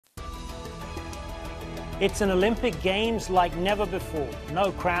It's an Olympic Games like never before.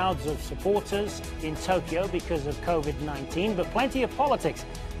 No crowds of supporters in Tokyo because of COVID-19, but plenty of politics.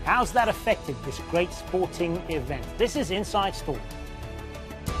 How's that affected this great sporting event? This is Inside Story.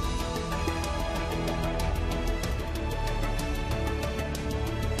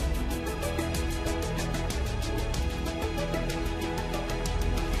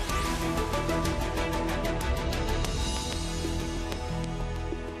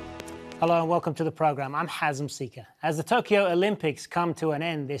 Hello and welcome to the program. I'm Hazem, Sika. As the Tokyo Olympics come to an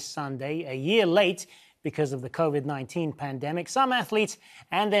end this Sunday, a year late because of the COVID-19 pandemic, some athletes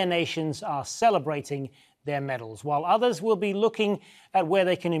and their nations are celebrating their medals, while others will be looking at where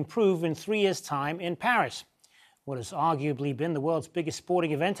they can improve in 3 years' time in Paris. What has arguably been the world's biggest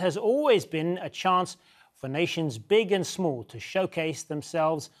sporting event has always been a chance for nations big and small to showcase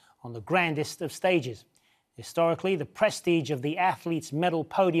themselves on the grandest of stages. Historically, the prestige of the athletes' medal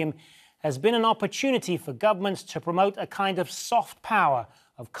podium has been an opportunity for governments to promote a kind of soft power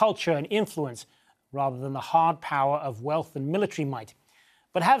of culture and influence rather than the hard power of wealth and military might.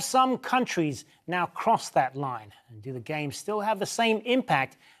 But have some countries now crossed that line? And do the Games still have the same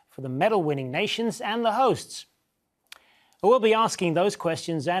impact for the medal-winning nations and the hosts? We'll be asking those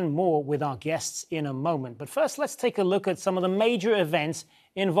questions and more with our guests in a moment. But first, let's take a look at some of the major events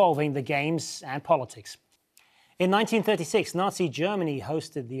involving the Games and politics. In 1936, Nazi Germany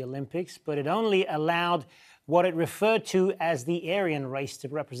hosted the Olympics, but it only allowed what it referred to as the Aryan race to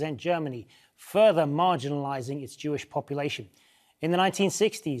represent Germany, further marginalizing its Jewish population. In the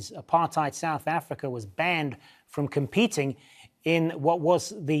 1960s, apartheid South Africa was banned from competing in what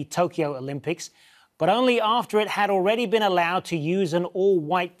was the Tokyo Olympics, but only after it had already been allowed to use an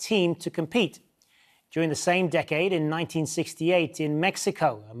all-white team to compete. During the same decade, in 1968, in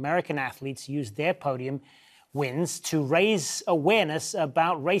Mexico, American athletes used their podium wins to raise awareness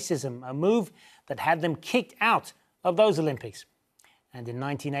about racism, a move that had them kicked out of those Olympics. And in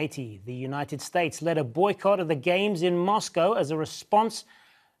 1980, the United States led a boycott of the Games in Moscow as a response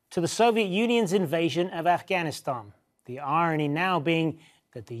to the Soviet Union's invasion of Afghanistan. The irony now being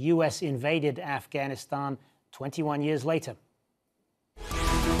that the US invaded Afghanistan 21 years later.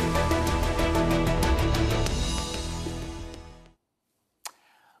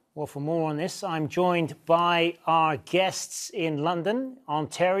 Well, for more on this, I'm joined by our guests in London,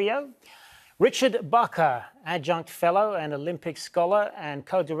 Ontario. Richard Baka, Adjunct Fellow and Olympic Scholar and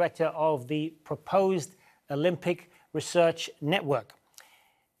co-director of the proposed Olympic Research Network.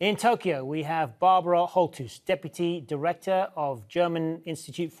 In Tokyo, we have Barbara Holthus, Deputy Director of German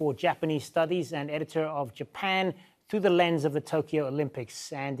Institute for Japanese Studies and editor of Japan Through the Lens of the Tokyo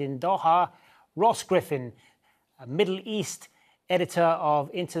Olympics. And in Doha, Ross Griffin, a Middle East editor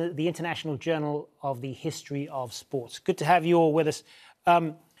of the International Journal of the History of Sports. Good to have you all with us.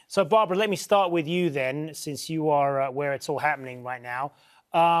 So, Barbara, let me start with you then, since you are where it's all happening right now.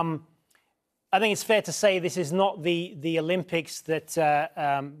 I think it's fair to say this is not the Olympics that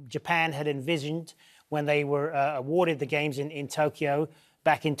Japan had envisioned when they were awarded the Games in Tokyo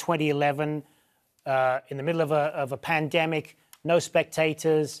back in 2011, in the middle of a pandemic, no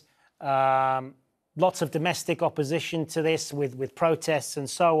spectators, lots of domestic opposition to this with protests and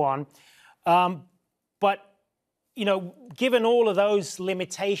so on. But, you know, given all of those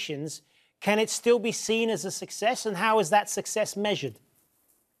limitations, can it still be seen as a success? And how is that success measured?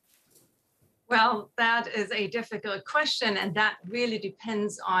 Well, that is a difficult question, and that really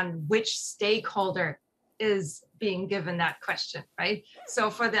depends on which stakeholder is being given that question, right?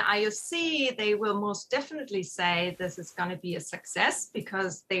 So for the IOC, they will most definitely say this is going to be a success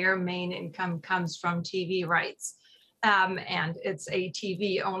because their main income comes from TV rights. And it's a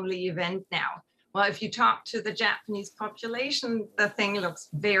TV-only event now. Well, if you talk to the Japanese population, the thing looks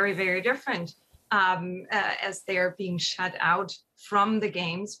very, very different as they're being shut out from the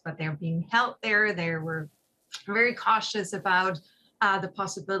Games, but they're being held there. They were very cautious about the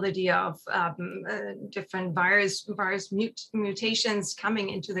possibility of different virus mutations coming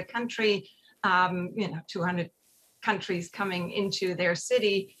into the country, 200 countries coming into their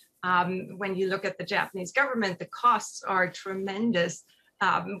city. When you look at the Japanese government, the costs are tremendous.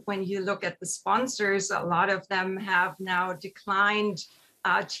 When you look at the sponsors, a lot of them have now declined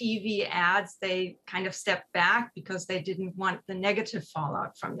TV ads. They kind of stepped back because they didn't want the negative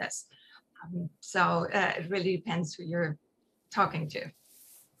fallout from this. So it really depends who you're talking to.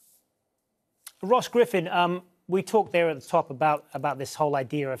 Ross Griffin, we talked there at the top about this whole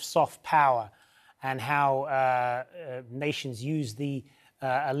idea of soft power and how nations use the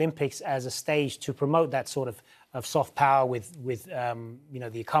Olympics as a stage to promote that sort of soft power with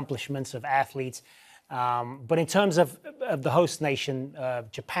the accomplishments of athletes. But in terms of the host nation,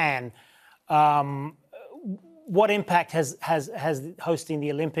 Japan, what impact has hosting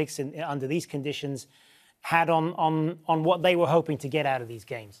the Olympics under these conditions had on what they were hoping to get out of these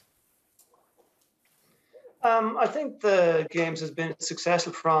games? I think the Games has been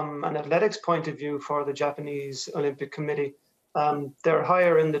successful from an athletics point of view for the Japanese Olympic Committee. They're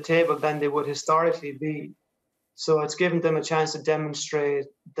higher in the table than they would historically be. So it's given them a chance to demonstrate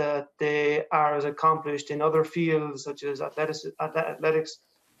that they are as accomplished in other fields, such as athletics,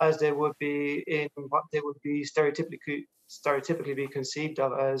 as they would be in what they would be stereotypically be conceived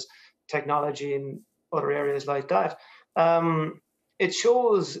of as technology in other areas like that. It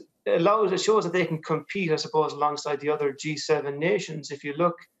shows that they can compete, I suppose, alongside the other G7 nations. If you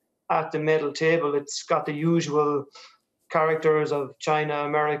look at the medal table, it's got the usual characters of China,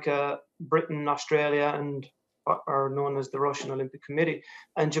 America, Britain, Australia, and what are known as the Russian Olympic Committee.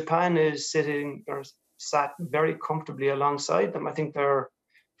 And Japan is sat very comfortably alongside them. I think they're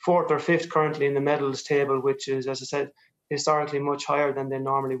fourth or fifth currently in the medals table, which is, as I said, historically much higher than they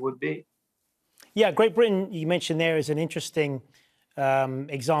normally would be. Yeah, Great Britain, you mentioned there, is an interesting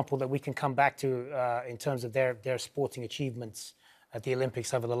example that we can come back to in terms of their sporting achievements at the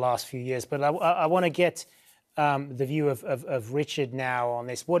Olympics over the last few years. But I want to get the view of Richard now on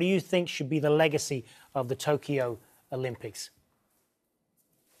this. What do you think should be the legacy of the Tokyo Olympics?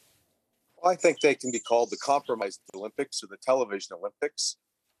 Well, I think they can be called the compromised Olympics or the television Olympics.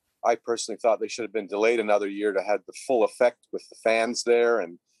 I personally thought they should have been delayed another year to have the full effect with the fans there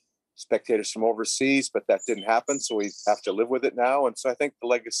and spectators from overseas, but that didn't happen. So we have to live with it now. And so I think the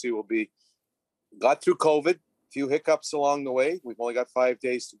legacy will be, got through COVID, a few hiccups along the way. We've only got 5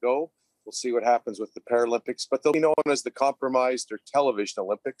 days to go. We'll see what happens with the Paralympics, but they'll be known as the compromised or television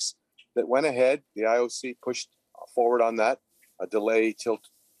Olympics that went ahead. The IOC pushed forward on that. A delay till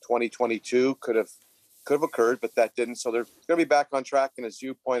 2022 could have occurred, but that didn't. So they're going to be back on track. And as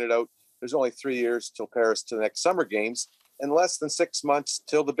you pointed out, there's only 3 years till Paris to the next Summer Games and less than 6 months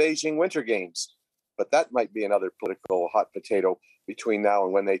till the Beijing Winter Games. But that might be another political hot potato between now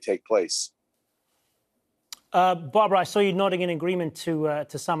and when they take place. Barbara, I saw you nodding in agreement to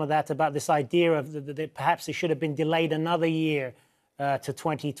some of that about this idea of that perhaps it should have been delayed another year to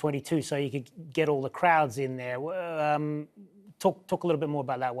 2022 so you could get all the crowds in there. Talk a little bit more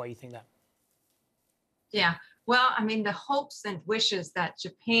about that, why you think that. Yeah, well, I mean, the hopes and wishes that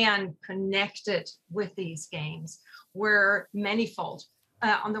Japan connected with these games were manifold.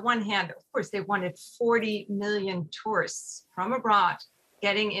 On the one hand, of course, they wanted 40 million tourists from abroad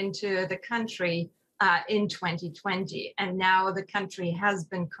getting into the country in 2020. And now the country has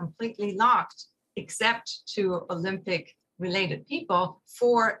been completely locked, except to Olympic-related people,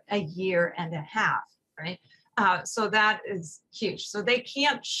 for a year and a half, right? So that is huge. So they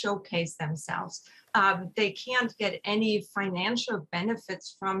can't showcase themselves. They can't get any financial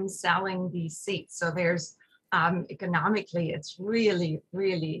benefits from selling these seats. So there's economically, it's really,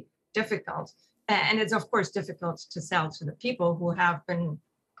 really difficult. And it's, of course, difficult to sell to the people who have been,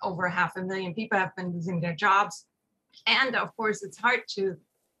 over 500,000 people have been losing their jobs. And of course, it's hard to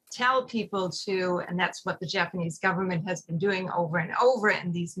tell people to, and that's what the Japanese government has been doing over and over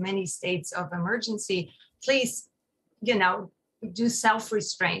in these many states of emergency, please, you know, do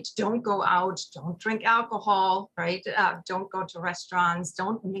self-restraint. Don't go out, don't drink alcohol, right? Don't go to restaurants,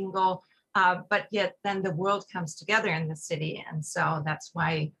 don't mingle. But yet then the world comes together in the city. And so that's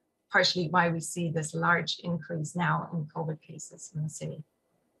why, partially why we see this large increase now in COVID cases in the city.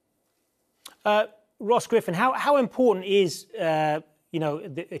 Ross Griffin, how important is you know,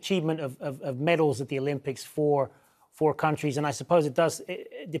 the achievement of medals at the Olympics for countries? And I suppose it does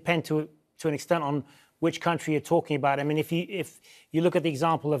depend to an extent on which country you're talking about. I mean, if you look at the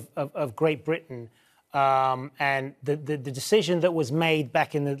example of Great Britain and the decision that was made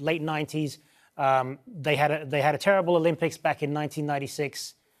back in the late 90s, they had a terrible Olympics back in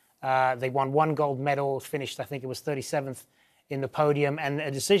 1996. They won 1 gold medal, finished, I think it was 37th in the podium, and a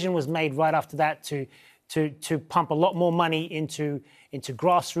decision was made right after that to pump a lot more money into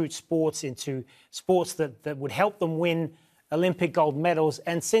grassroots sports, into sports that would help them win Olympic gold medals.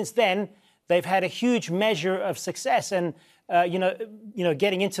 And since then, they've had a huge measure of success, and you know,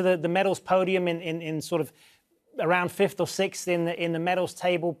 getting into the medals podium in sort of around 5th or 6th in the medals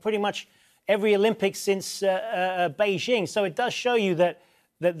table, pretty much every Olympics since Beijing. So it does show you that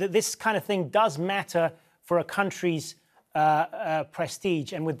this kind of thing does matter for a country's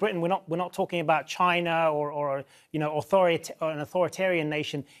prestige. And with Britain, we're not talking about China or you know, an authoritarian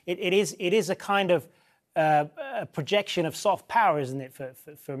nation. It is a kind of a projection of soft power, isn't it,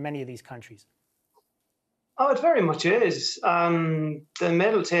 for many of these countries? Oh, it very much is. The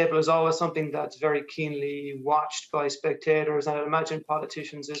medal table is always something that's very keenly watched by spectators, and I imagine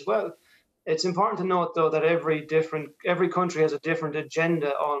politicians as well. It's important to note, though, that every country has a different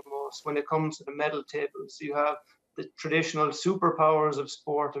agenda almost when it comes to the medal tables. You have the traditional superpowers of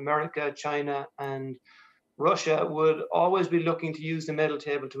sport, America, China, and Russia would always be looking to use the medal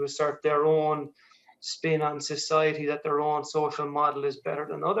table to assert their own spin on society, that their own social model is better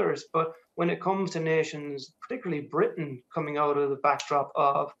than others. But when it comes to nations, particularly Britain, coming out of the backdrop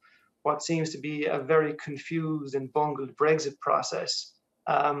of what seems to be a very confused and bungled Brexit process,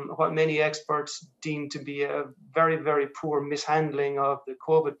 what many experts deem to be a very, very poor mishandling of the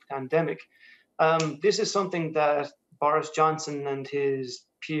COVID pandemic, this is something that Boris Johnson and his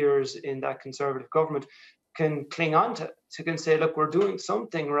peers in that Conservative government can cling on to can say, look, we're doing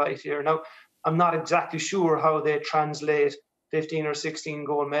something right here. Now, I'm not exactly sure how they translate 15 or 16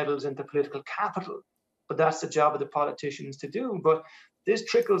 gold medals into political capital, but that's the job of the politicians to do. But this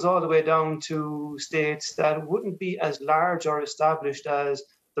trickles all the way down to states that wouldn't be as large or established as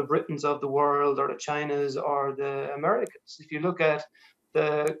the Britons of the world or the Chinas or the Americans. If you look at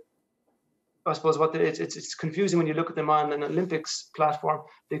I suppose it's confusing when you look at them on an Olympics platform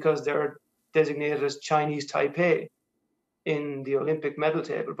because they're designated as Chinese Taipei in the Olympic medal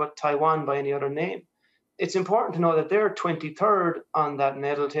table, but Taiwan by any other name. It's important to know that they're 23rd on that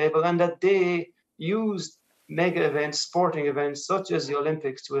medal table and that they use mega events, sporting events such as the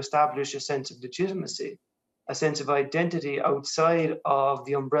Olympics to establish a sense of legitimacy, a sense of identity outside of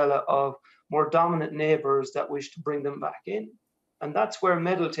the umbrella of more dominant neighbors that wish to bring them back in. And that's where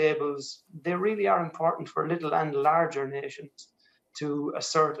medal tables, they really are important for little and larger nations to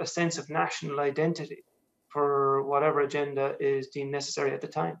assert a sense of national identity for whatever agenda is deemed necessary at the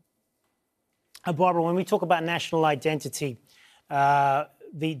time. Barbara, when we talk about national identity,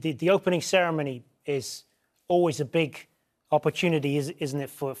 the opening ceremony is always a big opportunity, isn't it,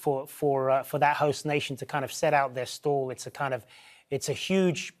 for that host nation to kind of set out their stall. It's a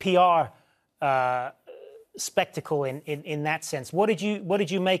huge PR spectacle in that sense. What did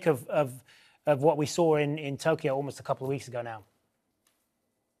you make of what we saw in Tokyo almost a couple of weeks ago now?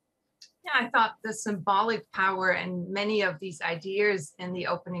 Yeah, I thought the symbolic power and many of these ideas in the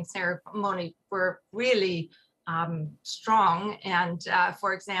opening ceremony were really strong. And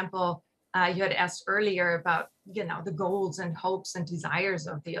for example, you had asked earlier about, the goals and hopes and desires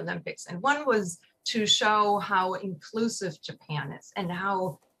of the Olympics. And one was to show how inclusive Japan is and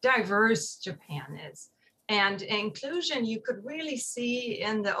how diverse Japan is. And inclusion, you could really see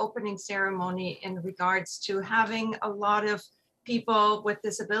in the opening ceremony in regards to having a lot of people with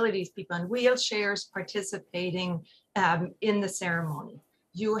disabilities, people in wheelchairs participating in the ceremony.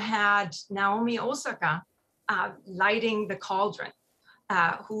 You had Naomi Osaka lighting the cauldron,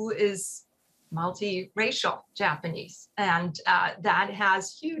 who is multiracial Japanese. And that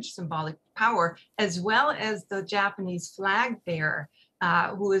has huge symbolic power, as well as the Japanese flag bearer,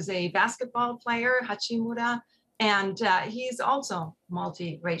 who is a basketball player, Hachimura, and he's also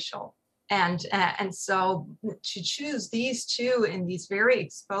multiracial. And so to choose these two in these very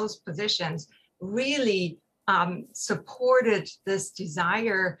exposed positions really supported this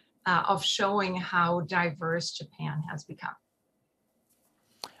desire of showing how diverse Japan has become.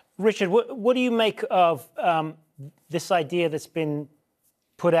 Richard, what do you make of this idea that's been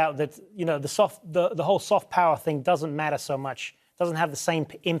put out that the whole soft power thing doesn't matter so much, doesn't have the same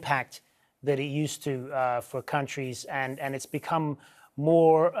impact that it used to for countries, and it's become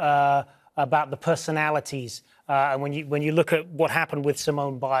more about the personalities. And when you look at what happened with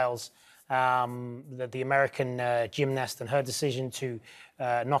Simone Biles, the American gymnast, and her decision to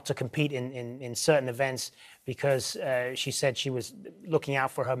not to compete in certain events because she said she was looking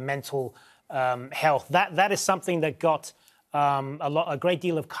out for her mental health. That is something that got a great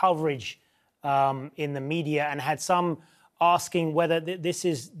deal of coverage in the media, and had some asking whether this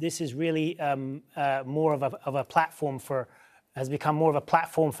is really more of a platform has become more of a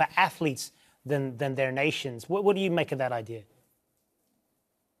platform for athletes than their nations. What do you make of that idea?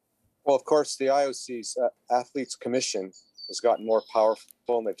 Well, of course, the IOC's Athletes Commission has gotten more powerful,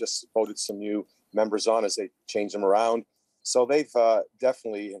 and they've just voted some new members on as they change them around. So they've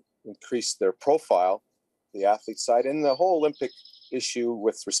definitely increased their profile, the athlete side. And the whole Olympic issue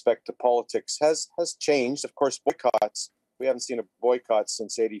with respect to politics has changed. Of course, boycotts. We haven't seen a boycott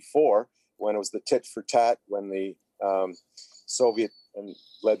since '84, when it was the tit for tat, when the Soviet and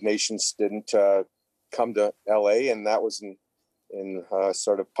led nations didn't come to LA, and that was in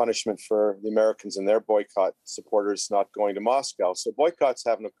sort of punishment for the Americans and their boycott supporters not going to Moscow. So boycotts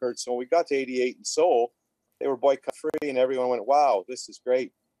haven't occurred. So when we got to '88 in Seoul, they were boycott free, and everyone went, wow, this is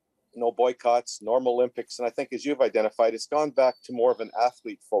great. No boycotts, normal Olympics. And I think, as you've identified, it's gone back to more of an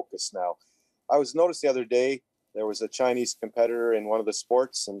athlete focus now. I was noticed the other day, there was a Chinese competitor in one of the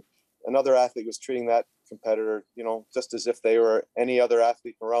sports, and another athlete was treating that competitor, just as if they were any other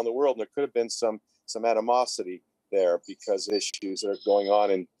athlete around the world. And there could have been some animosity there because of issues that are going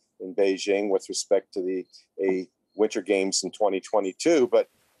on in Beijing with respect to the Winter Games in 2022. But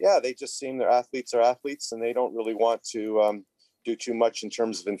yeah, they just seem their athletes are athletes, and they don't really want to do too much in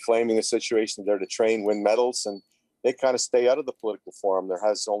terms of inflaming the situation. They're to train, win medals, and they kind of stay out of the political forum. There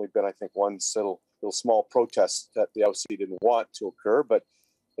has only been, I think, one little small protest that the IOC didn't want to occur, but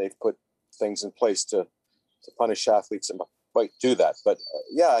they've put things in place to punish athletes that might do that. But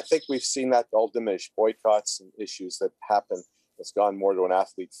yeah, I think we've seen that all diminish. Boycotts and issues that happen, it's gone more to an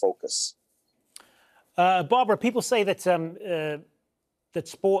athlete focus. Barbara, people say that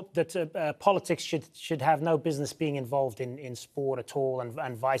politics should have no business being involved in sport at all,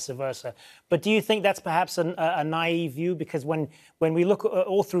 and vice versa. But do you think that's perhaps a naive view? Because when we look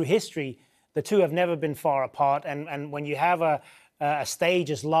all through history, the two have never been far apart. And when you have a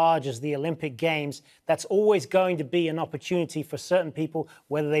stage as large as the Olympic Games, that's always going to be an opportunity for certain people,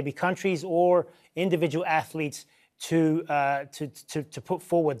 whether they be countries or individual athletes, to put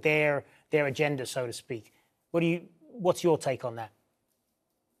forward their agenda, so to speak. What's your take on that?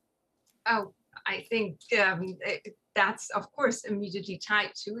 Oh, I think that's, of course, immediately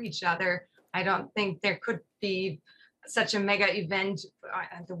tied to each other. I don't think there could be such a mega event,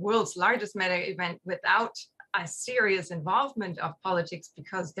 the world's largest mega event, without a serious involvement of politics,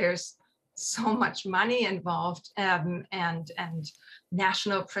 because there's so much money involved, and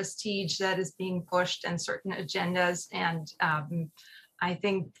national prestige that is being pushed, and certain agendas. And I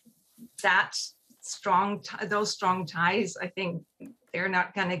think that those strong ties, I think they're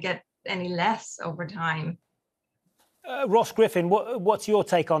not going to get any less over time. Ross Griffin, what's your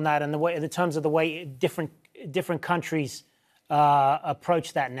take on that, and in terms of the way different countries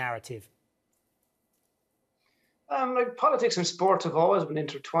approach that narrative? Like politics and sport have always been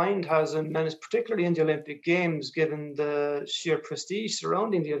intertwined, and it's particularly in the Olympic Games, given the sheer prestige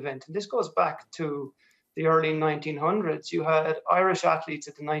surrounding the event. And this goes back to the early 1900s. You had Irish athletes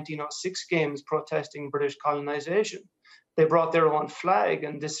at the 1906 Games protesting British colonization. They brought their own flag,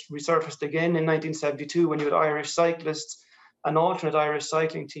 and this resurfaced again in 1972 when you had Irish cyclists. An alternate Irish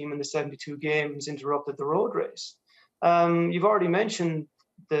cycling team in the 72 Games interrupted the road race. You've already mentioned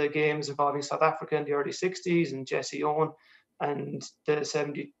the games involving South Africa in the early 60s, and Jesse Owen, and the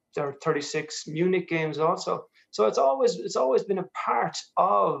 36 Munich Games also. So it's always been a part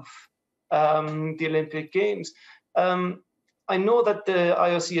of the Olympic Games. I know that the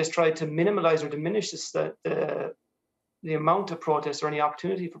IOC has tried to minimize or diminish the amount of protest or any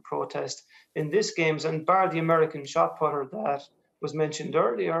opportunity for protest in this Games, and bar the American shot putter that was mentioned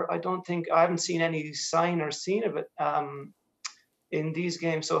earlier, I haven't seen any sign or scene of it in these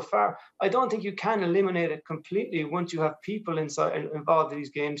Games so far. I don't think you can eliminate it completely. Once you have people involved in these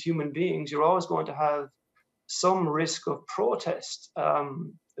Games, human beings, you're always going to have some risk of protest.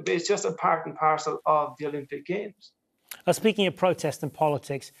 It's just a part and parcel of the Olympic Games. Speaking of protest and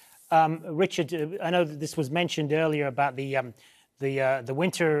politics, Richard, I know that this was mentioned earlier about the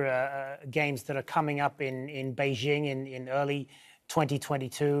Winter Games that are coming up in Beijing in early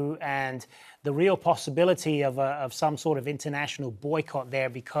 2022, and the real possibility of some sort of international boycott there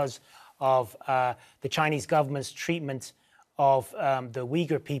because of the Chinese government's treatment of the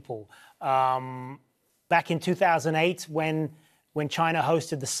Uyghur people. Back in 2008, when China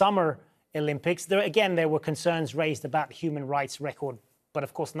hosted the Summer Olympics, there were concerns raised about the human rights record, but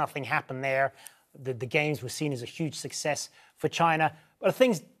of course nothing happened there. The Games were seen as a huge success for China. But are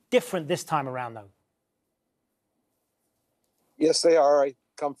things different this time around, though? Yes, they are. I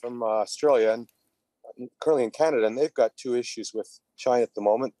come from Australia and currently in Canada, and they've got two issues with China at the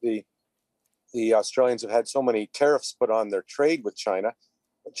moment. The Australians have had so many tariffs put on their trade with China,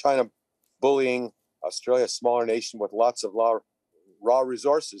 and China bullying Australia, a smaller nation with lots of raw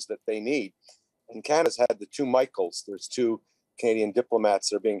resources that they need. And Canada's had the two Michaels. There's two Canadian diplomats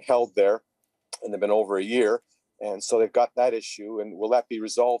that are being held there, and they've been over a year. And so they've got that issue. And will that be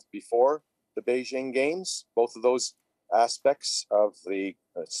resolved before the Beijing Games? Both of those aspects of the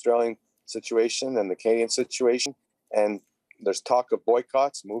Australian situation and the Canadian situation. And there's talk of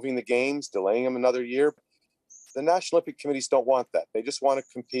boycotts, moving the Games, delaying them another year. The National Olympic Committees don't want that. They just want to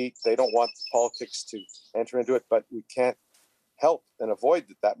compete. They don't want politics to enter into it, but we can't help and avoid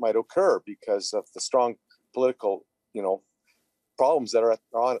that might occur because of the strong political, problems that are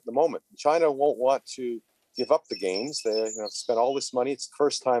on at the moment. China won't want to give up the Games. They spent all this money. It's the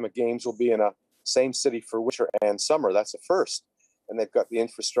first time a Games will be in a same city for winter and summer. That's a first. And they've got the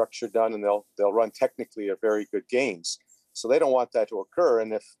infrastructure done, and they'll run technically a very good Games. So they don't want that to occur.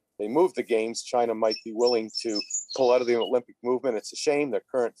 And if they move the games, China might be willing to pull out of the Olympic movement. It's a shame they're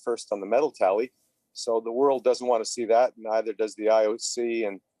current first on the medal tally. So the world doesn't want to see that, neither does the IOC,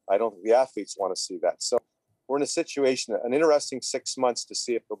 and I don't think the athletes want to see that. So we're in a situation, an interesting 6 months to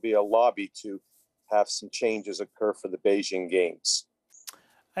see if there'll be a lobby to have some changes occur for the Beijing Games.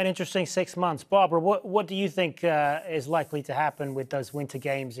 An interesting 6 months. Barbara, what do you think is likely to happen with those Winter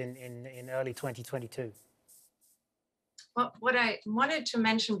Games in early 2022? Well, what I wanted to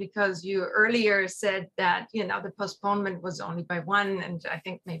mention, because you earlier said that, the postponement was only by one, and I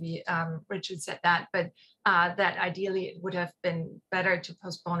think maybe Richard said that, but that ideally it would have been better to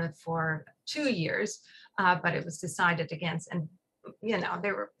postpone it for 2 years, but it was decided against. And,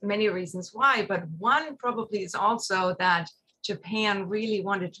 there were many reasons why, but one probably is also that Japan really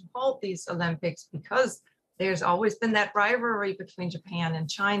wanted to hold these Olympics because there's always been that rivalry between Japan and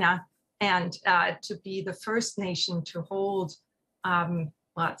China. And to be the first nation to hold, well,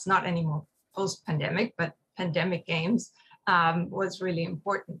 it's not anymore post-pandemic, but pandemic games was really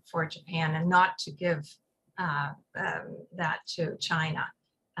important for Japan, and not to give that to China.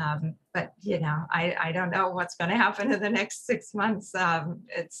 But, I don't know what's going to happen in the next 6 months.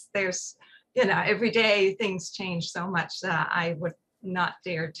 There's, every day things change so much that I would not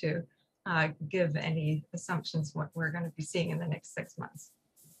dare to give any assumptions what we're going to be seeing in the next 6 months.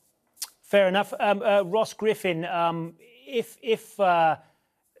 Fair enough. Ross Griffin, if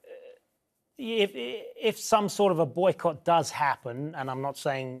some sort of a boycott does happen, and I'm not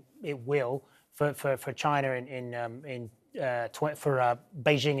saying it will, for China for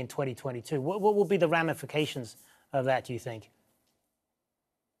Beijing in 2022, what will be the ramifications of that, do you think?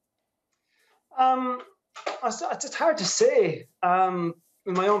 It's hard to say.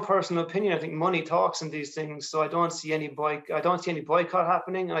 In my own personal opinion, I think money talks in these things. So I don't see any boycott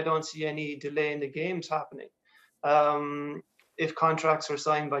happening, and I don't see any delay in the games happening. If contracts are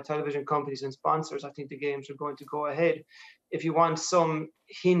signed by television companies and sponsors, I think the games are going to go ahead. If you want some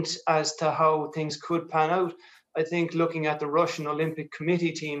hint as to how things could pan out, I think looking at the Russian Olympic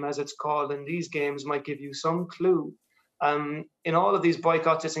Committee team, as it's called in these games, might give you some clue. In all of these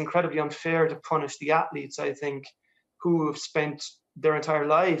boycotts, it's incredibly unfair to punish the athletes, I think, who have spent their entire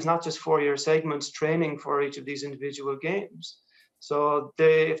lives, not just 4-year segments, training for each of these individual games. So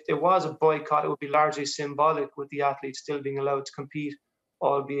if there was a boycott, it would be largely symbolic, with the athletes still being allowed to compete,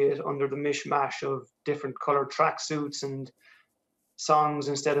 albeit under the mishmash of different colored tracksuits and songs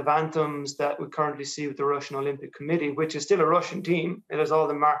instead of anthems that we currently see with the Russian Olympic Committee, which is still a Russian team. It has all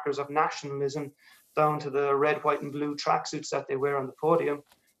the markers of nationalism down to the red, white, and blue tracksuits that they wear on the podium,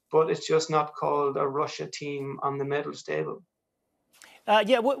 but it's just not called a Russia team on the medals table.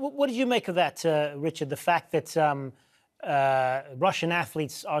 What did you make of that, Richard? The fact that Russian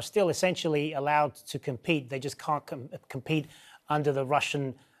athletes are still essentially allowed to compete, they just can't compete under the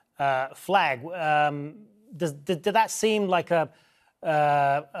Russian flag. Did that seem like a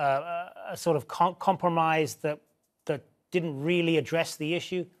sort of compromise that didn't really address the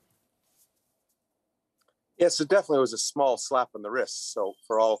issue? Yes, it definitely was a small slap on the wrist. So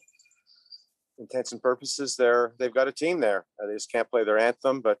for all intents and purposes, they've got a team there. They just can't play their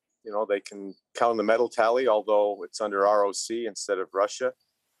anthem, but they can count the medal tally, although it's under ROC instead of Russia.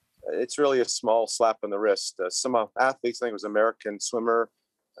 It's really a small slap on the wrist. Some athletes, I think it was an American swimmer,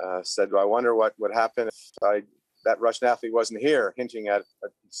 said, "I wonder what would happen if that Russian athlete wasn't here," hinting at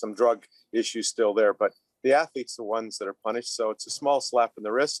some drug issues still there. But the athletes are the ones that are punished, so it's a small slap in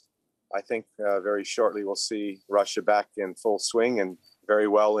the wrist. I think very shortly we'll see Russia back in full swing, and very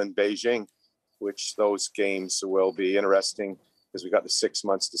well in Beijing, which those games will be interesting because we've got the 6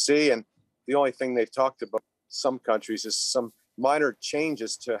 months to see. And the only thing they've talked about, some countries, is some minor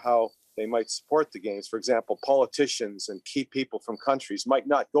changes to how they might support the games. For example, politicians and key people from countries might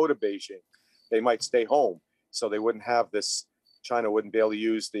not go to Beijing. They might stay home. So they wouldn't have this, China wouldn't be able to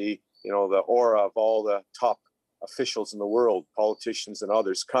use the aura of all the top officials in the world, politicians and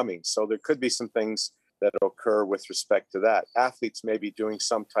others coming. So there could be some things that occur with respect to that. Athletes may be doing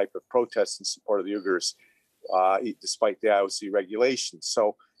some type of protest in support of the Uyghurs, despite the IOC regulations.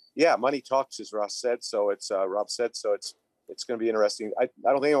 So yeah, money talks, as Rob said. So it's it's going to be interesting. I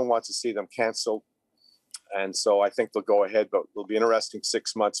don't think anyone wants to see them canceled, and so I think they'll go ahead. But it'll be an interesting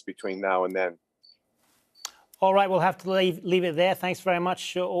 6 months between now and then. All right, we'll have to leave it there. Thanks very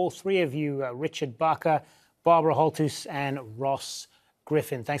much, all three of you, Richard, Baka, Barbara Holthus, and Ross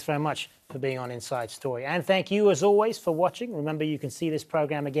Griffin. Thanks very much for being on Inside Story. And thank you, as always, for watching. Remember, you can see this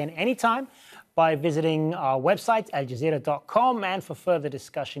program again anytime by visiting our website, aljazeera.com. And for further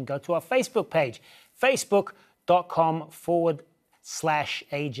discussion, go to our Facebook page, facebook.com/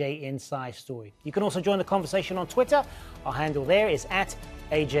 AJ Inside Story. You can also join the conversation on Twitter. Our handle there is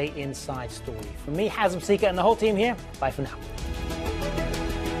 @AJ Inside Story. From me, Hazem, Sika, and the whole team here, bye for now.